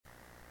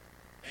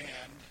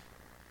And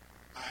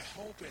I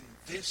hope in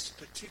this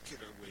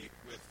particular week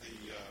with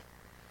the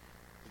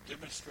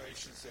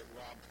demonstrations that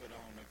Rob put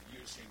on of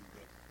using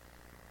the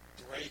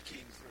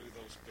breaking through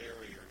those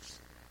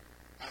barriers,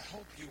 I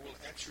hope you will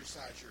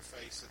exercise your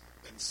faith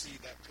and see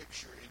that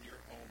picture in your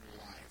own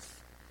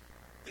life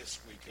this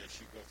week as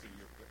you go through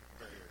your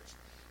barriers.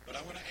 But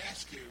I want to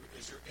ask you,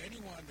 is there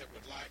anyone that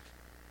would like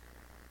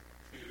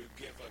to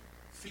give a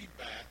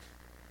feedback?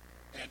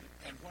 And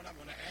what I'm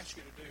going to ask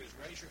you to do is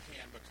raise your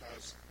hand,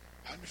 because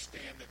I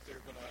understand that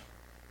they're going to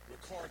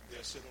record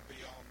this. It'll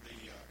be on the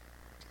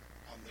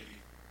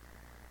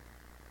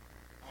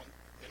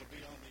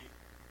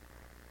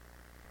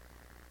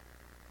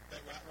that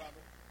right,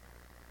 Robert?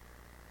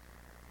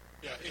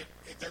 Yeah,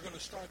 they're going to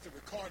start the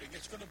recording.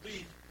 It's going to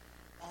be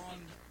on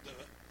the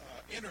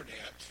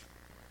internet.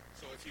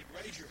 So if you'd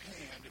raise your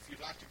hand, if you'd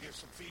like to give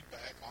some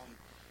feedback on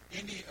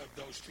any of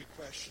those two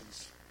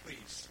questions,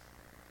 please.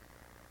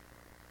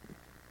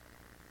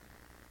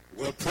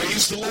 Well,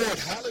 praise the Lord.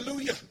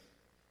 Hallelujah.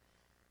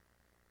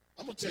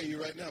 I'm going to tell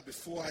you right now,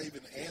 before I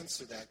even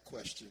answer that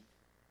question,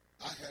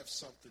 I have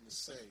something to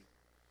say.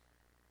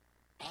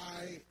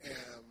 I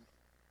am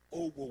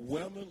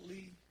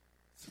overwhelmingly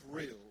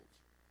thrilled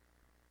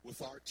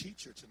with our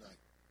teacher tonight.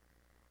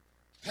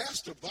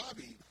 Pastor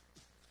Bobby,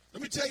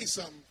 let me tell you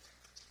something.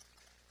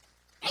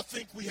 I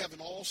think we have an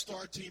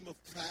all-star team of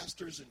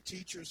pastors and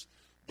teachers,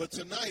 but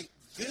tonight,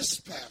 this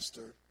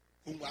pastor,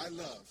 whom I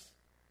love,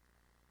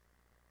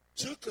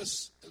 took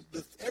us,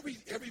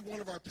 every one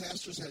of our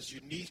pastors has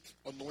unique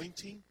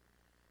anointing.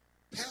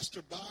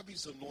 Pastor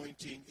Bobby's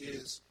anointing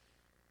is,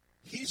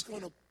 he's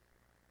going to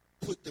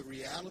put the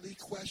reality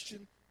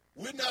question.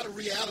 We're not a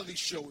reality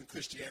show in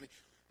Christianity.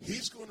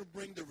 He's going to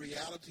bring the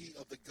reality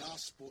of the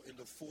gospel in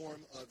the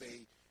form of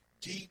a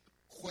deep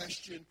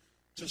question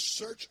to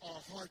search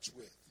our hearts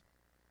with.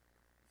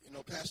 You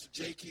know, Pastor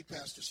Jakey,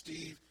 Pastor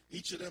Steve,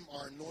 each of them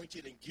are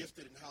anointed and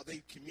gifted in how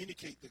they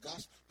communicate the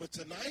gospel. But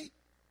tonight,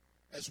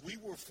 as we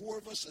were four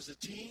of us as a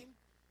team,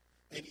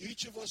 and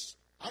each of us,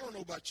 I don't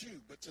know about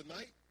you, but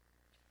tonight,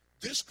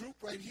 this group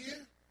right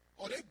here,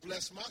 oh, they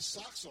blessed my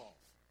socks off.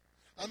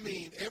 I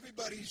mean,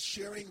 everybody's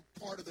sharing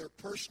part of their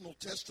personal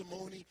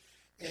testimony,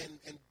 and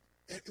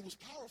it was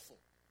powerful.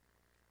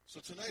 So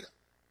tonight,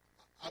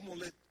 I'm going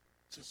to let,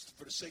 just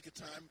for the sake of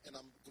time, and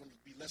I'm going to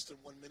be less than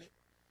 1 minute,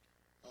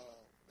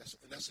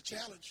 that's a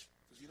challenge,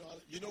 because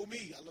you know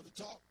me, I love to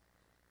talk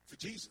for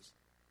Jesus.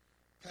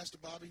 Pastor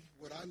Bobby,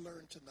 what I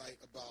learned tonight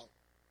about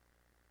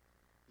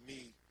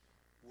me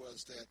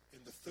was that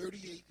in the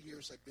 38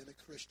 years I've been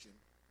a Christian,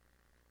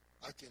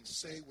 I can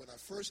say when I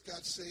first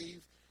got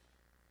saved,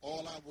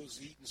 all I was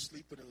eating,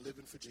 sleeping, and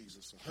living for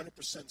Jesus,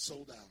 100%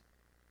 sold out.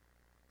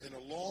 And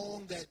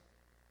along that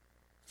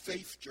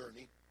faith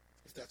journey,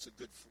 if that's a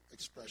good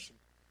expression,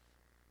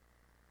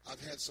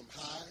 I've had some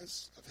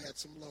highs, I've had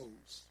some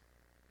lows.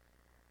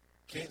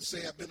 Can't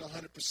say I've been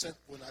 100%.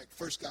 When I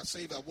first got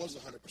saved, I was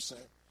 100%.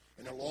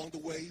 And along the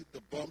way,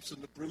 the bumps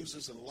and the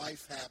bruises and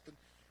life happened,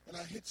 and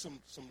I hit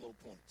some low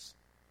points.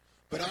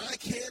 But I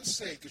can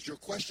say, because your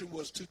question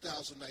was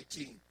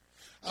 2019,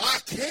 I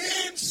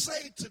can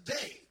say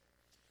today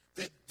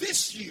that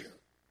this year,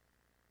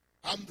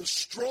 I'm the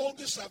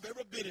strongest I've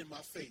ever been in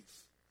my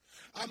faith.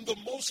 I'm the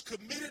most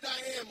committed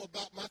I am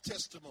about my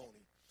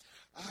testimony.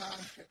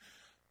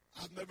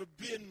 I've never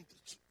been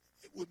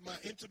with my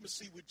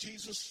intimacy with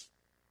Jesus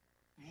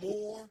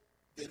more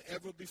than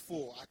ever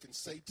before. I can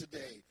say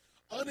today,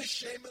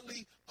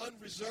 unashamedly,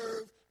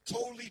 unreserved,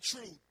 totally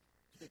true.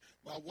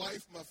 My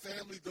wife, my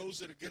family, those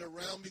that get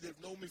around me that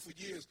have known me for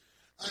years,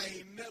 I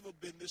ain't never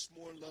been this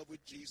more in love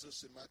with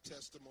Jesus in my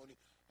testimony.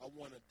 I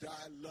want to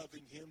die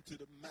loving him to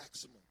the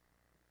maximum.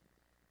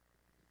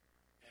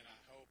 And I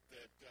hope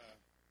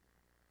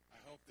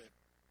that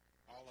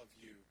all of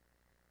you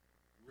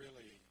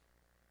really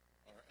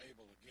are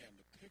able, again,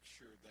 to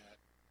picture that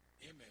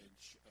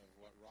image of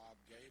what Rob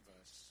gave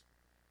us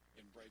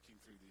in breaking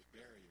through these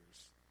barriers,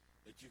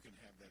 that you can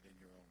have that in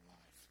your own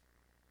life.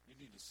 You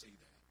need to see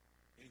that.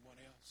 Anyone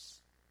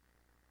else?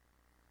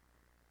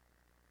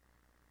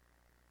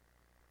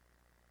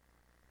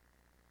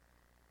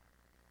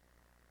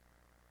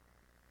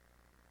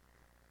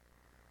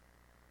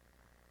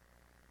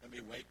 Let me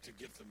wait to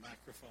give the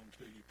microphone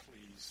to you,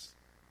 please.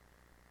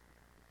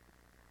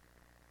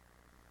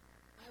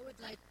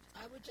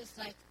 I would just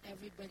like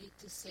everybody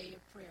to say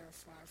a prayer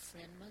for our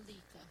friend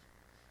Malika.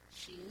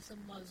 She is a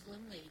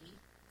Muslim lady.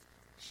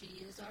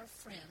 She is our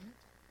friend,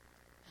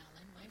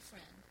 Alan, my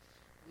friend.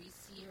 We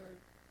see her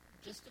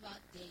just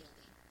about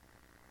daily.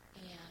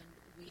 And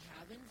we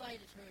have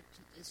invited her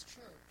to this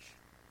church.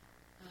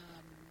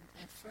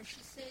 At first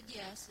she said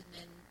yes, and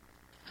then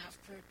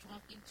after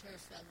talking to her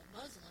fellow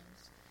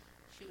Muslims,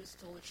 she was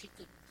told she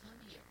couldn't come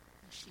here.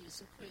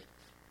 She's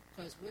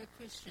because we're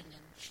Christian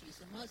and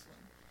she's a Muslim.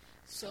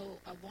 So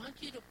I want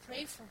you to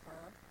pray for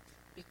her,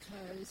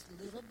 because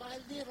little by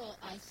little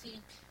I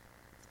think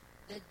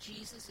that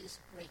Jesus is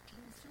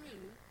breaking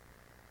through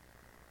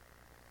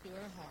to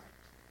her heart.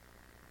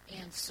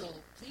 And so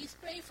please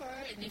pray for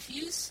her. And if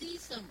you see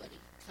somebody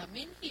come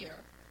in here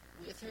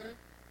with her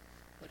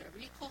whatever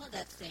you call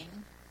that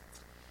thing,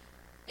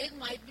 it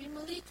might be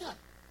Malika.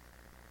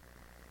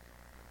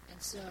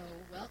 And so,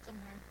 welcome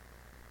her.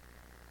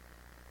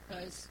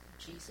 Because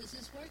Jesus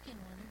is working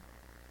on her.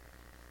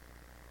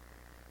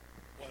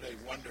 What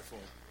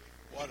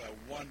a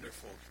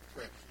wonderful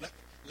prayer.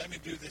 Let me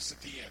do this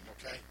at the end,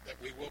 okay? That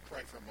we will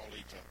pray for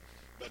Molita.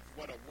 But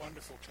what a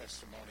wonderful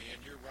testimony.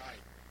 And you're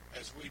right.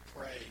 As we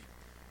pray,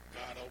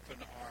 God,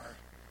 open our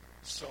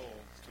soul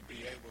to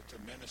be able to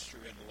minister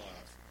in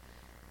love.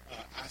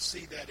 I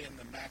see that in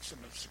the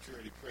maximum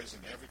security prison.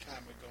 Every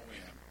time we go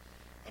in,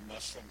 a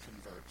Muslim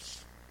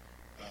converts.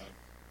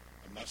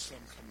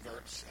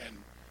 And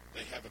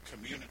they have a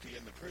community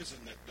in the prison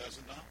that does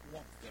not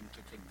want them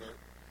to convert.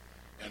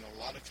 And a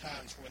lot of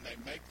times when they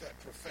make that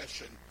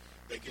profession,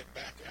 they get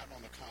back out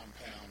on the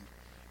compound,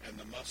 and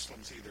the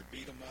Muslims either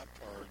beat them up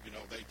or,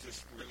 they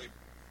just really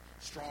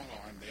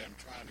strong-arm them,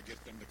 trying to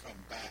get them to come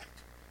back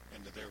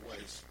into their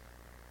ways.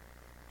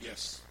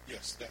 Yes,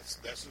 that's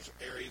those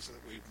areas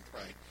that we can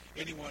pray.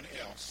 Anyone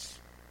else?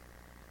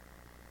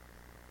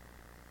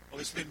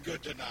 Well, it's been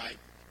good tonight.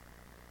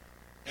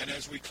 And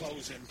as we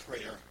close in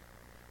prayer,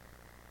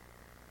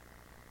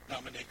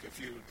 Dominic, if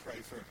you would pray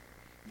for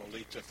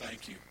Molita,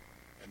 thank you.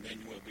 And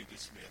then we'll be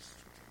dismissed.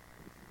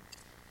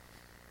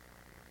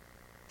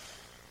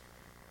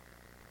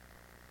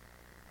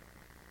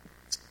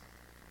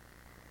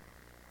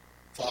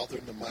 Father,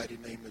 in the mighty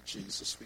name of Jesus, we